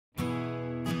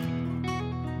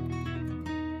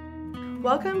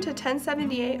Welcome to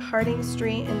 1078 Harding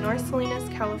Street in North Salinas,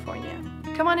 California.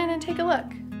 Come on in and take a look.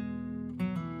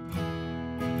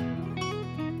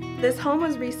 This home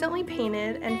was recently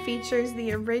painted and features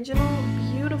the original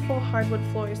beautiful hardwood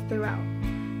floors throughout.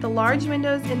 The large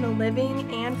windows in the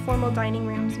living and formal dining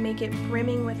rooms make it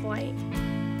brimming with light.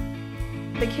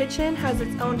 The kitchen has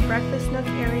its own breakfast nook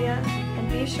area,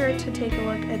 and be sure to take a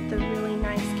look at the really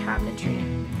nice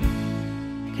cabinetry.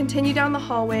 Continue down the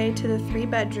hallway to the 3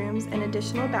 bedrooms and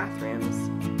additional bathrooms.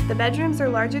 The bedrooms are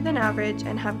larger than average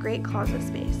and have great closet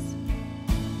space.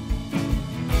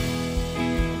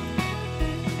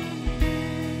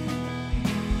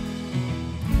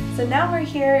 So now we're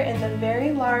here in the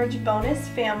very large bonus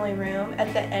family room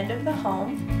at the end of the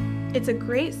home. It's a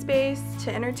great space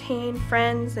to entertain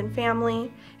friends and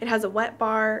family. It has a wet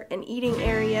bar, an eating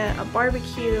area, a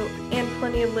barbecue, and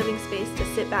plenty of living space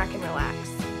to sit back and relax.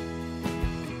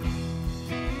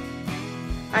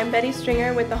 I'm Betty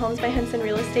Stringer with the Homes by Henson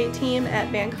Real Estate team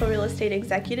at Vanco Real Estate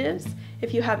Executives.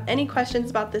 If you have any questions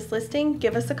about this listing,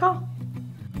 give us a call.